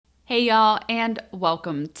Hey y'all, and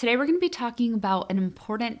welcome. Today we're going to be talking about an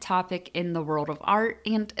important topic in the world of art,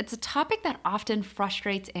 and it's a topic that often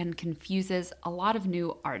frustrates and confuses a lot of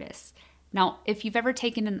new artists. Now, if you've ever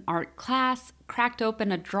taken an art class, cracked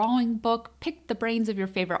open a drawing book, picked the brains of your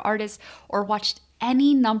favorite artist, or watched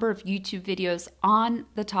any number of YouTube videos on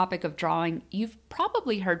the topic of drawing, you've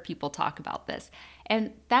probably heard people talk about this.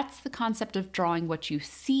 And that's the concept of drawing what you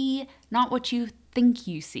see, not what you think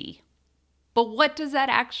you see. But what does that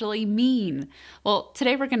actually mean? Well,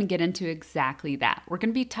 today we're going to get into exactly that. We're going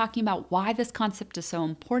to be talking about why this concept is so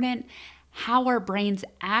important, how our brains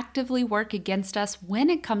actively work against us when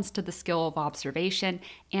it comes to the skill of observation,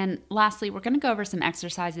 and lastly, we're going to go over some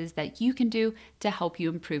exercises that you can do to help you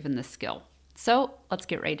improve in this skill. So let's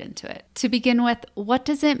get right into it. To begin with, what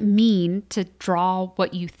does it mean to draw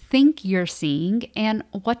what you think you're seeing, and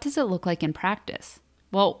what does it look like in practice?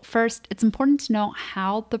 Well, first, it's important to know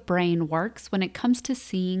how the brain works when it comes to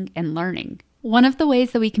seeing and learning. One of the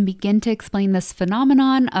ways that we can begin to explain this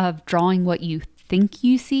phenomenon of drawing what you think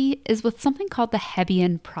you see is with something called the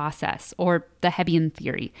Hebbian process, or the Hebbian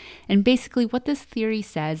theory. And basically what this theory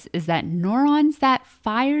says is that neurons that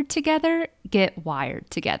fire together get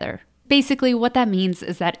wired together. Basically, what that means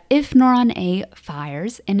is that if neuron A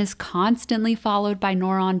fires and is constantly followed by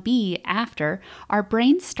neuron B after, our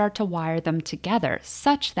brains start to wire them together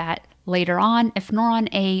such that later on, if neuron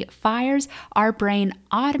A fires, our brain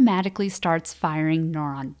automatically starts firing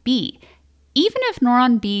neuron B, even if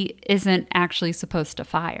neuron B isn't actually supposed to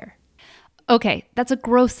fire. Okay, that's a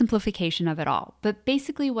gross simplification of it all, but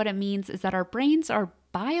basically what it means is that our brains are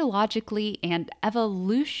biologically and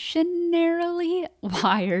evolutionarily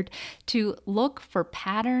wired to look for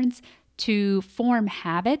patterns, to form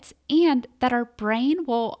habits, and that our brain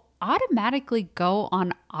will automatically go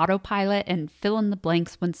on autopilot and fill in the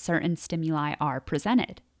blanks when certain stimuli are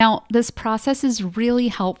presented. Now, this process is really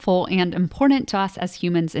helpful and important to us as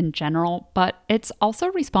humans in general, but it's also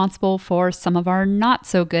responsible for some of our not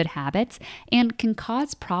so good habits and can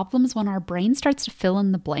cause problems when our brain starts to fill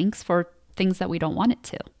in the blanks for things that we don't want it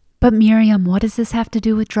to. But Miriam, what does this have to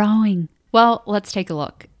do with drawing? Well, let's take a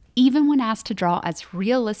look. Even when asked to draw as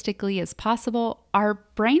realistically as possible, our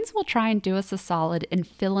brains will try and do us a solid and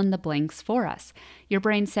fill in the blanks for us. Your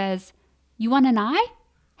brain says, "You want an eye?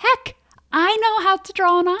 Heck, I know how to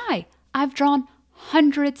draw an eye. I've drawn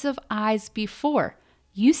hundreds of eyes before.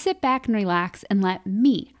 You sit back and relax and let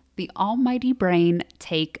me, the almighty brain,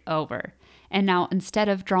 take over." And now, instead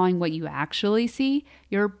of drawing what you actually see,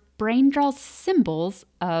 your brain draws symbols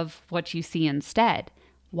of what you see instead.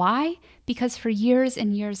 Why? Because for years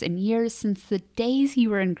and years and years, since the days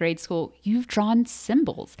you were in grade school, you've drawn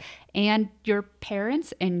symbols, and your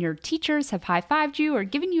parents and your teachers have high-fived you or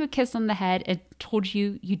given you a kiss on the head and told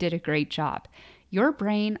you you did a great job. Your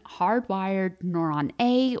brain hardwired neuron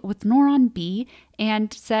A with neuron B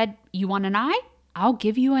and said, "You want an eye? I'll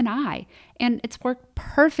give you an eye." And it's worked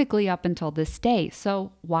perfectly up until this day,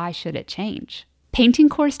 so why should it change?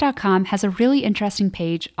 Paintingcourse.com has a really interesting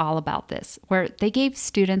page all about this, where they gave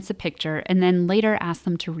students a picture and then later asked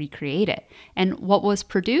them to recreate it. And what was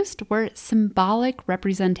produced were symbolic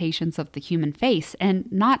representations of the human face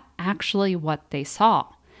and not actually what they saw.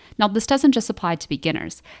 Now, this doesn't just apply to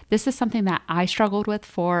beginners. This is something that I struggled with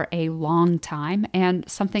for a long time and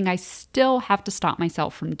something I still have to stop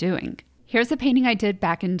myself from doing. Here's a painting I did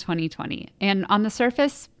back in 2020, and on the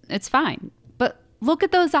surface, it's fine. But look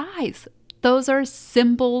at those eyes. Those are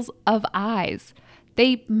symbols of eyes.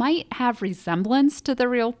 They might have resemblance to the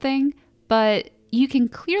real thing, but you can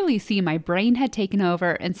clearly see my brain had taken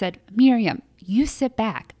over and said, "Miriam, you sit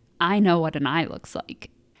back. I know what an eye looks like."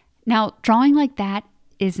 Now, drawing like that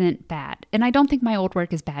isn't bad, and I don't think my old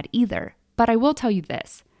work is bad either, but I will tell you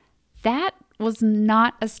this. That was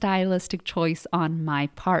not a stylistic choice on my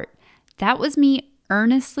part. That was me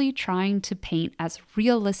earnestly trying to paint as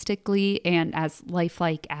realistically and as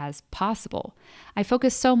lifelike as possible. I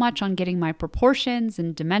focused so much on getting my proportions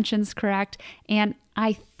and dimensions correct, and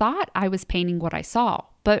I thought I was painting what I saw,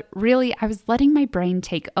 but really I was letting my brain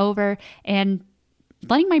take over and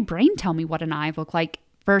letting my brain tell me what an eye looked like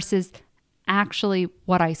versus actually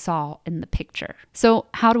what I saw in the picture. So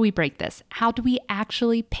how do we break this? How do we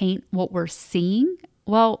actually paint what we're seeing?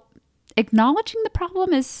 Well, acknowledging the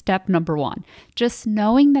problem is step number one. Just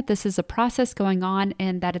knowing that this is a process going on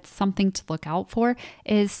and that it's something to look out for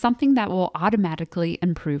is something that will automatically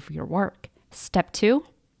improve your work. Step two,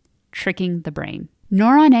 tricking the brain.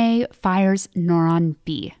 Neuron A fires neuron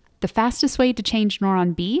B. The fastest way to change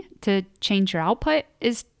neuron B, to change your output,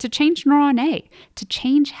 is to change neuron A, to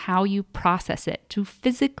change how you process it, to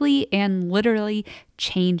physically and literally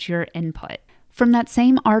change your input. From that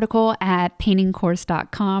same article at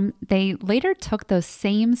paintingcourse.com, they later took those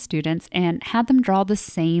same students and had them draw the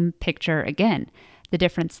same picture again. The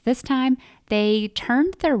difference this time, they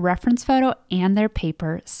turned their reference photo and their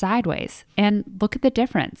paper sideways. And look at the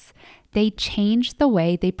difference. They changed the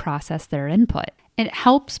way they process their input. It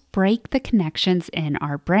helps break the connections in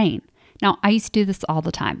our brain. Now, I used to do this all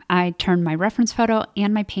the time. I turned my reference photo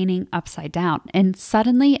and my painting upside down, and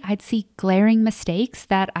suddenly I'd see glaring mistakes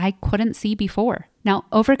that I couldn't see before. Now,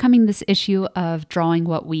 overcoming this issue of drawing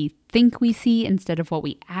what we think we see instead of what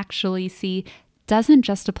we actually see doesn't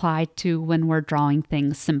just apply to when we're drawing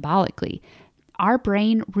things symbolically. Our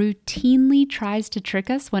brain routinely tries to trick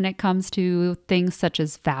us when it comes to things such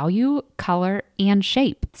as value, color, and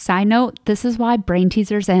shape. Side note, this is why brain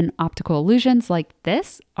teasers and optical illusions like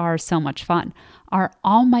this are so much fun. Our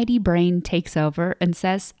almighty brain takes over and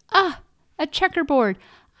says, a checkerboard.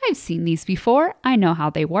 I've seen these before. I know how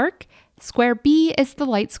they work. Square B is the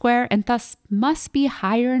light square and thus must be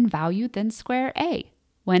higher in value than square A,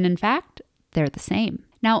 when in fact, they're the same.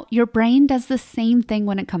 Now, your brain does the same thing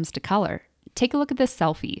when it comes to color. Take a look at this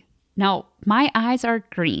selfie. Now, my eyes are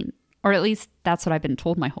green, or at least that's what I've been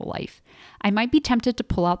told my whole life. I might be tempted to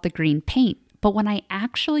pull out the green paint, but when I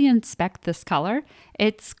actually inspect this color,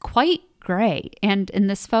 it's quite gray. And in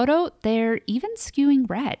this photo, they're even skewing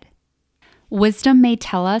red. Wisdom may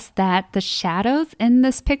tell us that the shadows in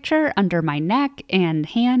this picture under my neck and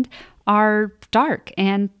hand are dark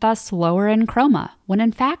and thus lower in chroma, when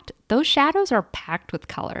in fact, those shadows are packed with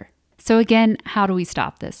color. So again, how do we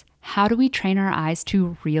stop this? How do we train our eyes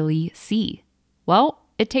to really see? Well,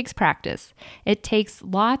 it takes practice. It takes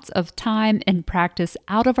lots of time and practice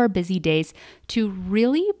out of our busy days to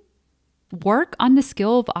really work on the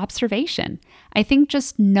skill of observation. I think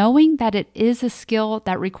just knowing that it is a skill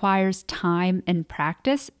that requires time and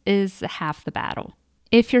practice is half the battle.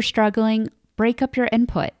 If you're struggling, break up your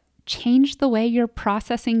input. Change the way you're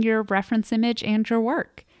processing your reference image and your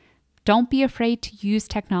work. Don't be afraid to use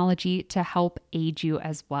technology to help aid you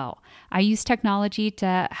as well. I use technology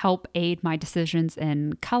to help aid my decisions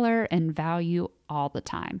in color and value all the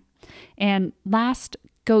time. And last,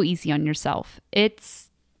 go easy on yourself. It's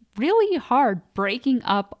really hard breaking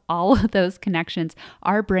up all of those connections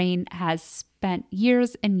our brain has spent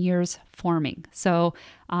years and years forming. So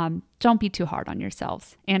don't be too hard on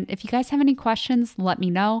yourselves. And if you guys have any questions, let me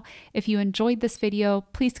know. If you enjoyed this video,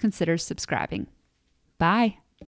 please consider subscribing. Bye.